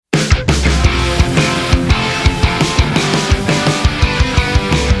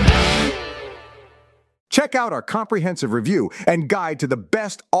Check out our comprehensive review and guide to the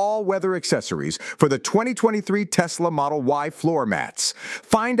best all-weather accessories for the 2023 Tesla Model Y floor mats.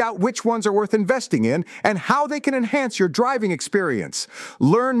 Find out which ones are worth investing in and how they can enhance your driving experience.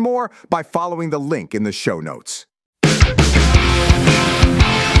 Learn more by following the link in the show notes.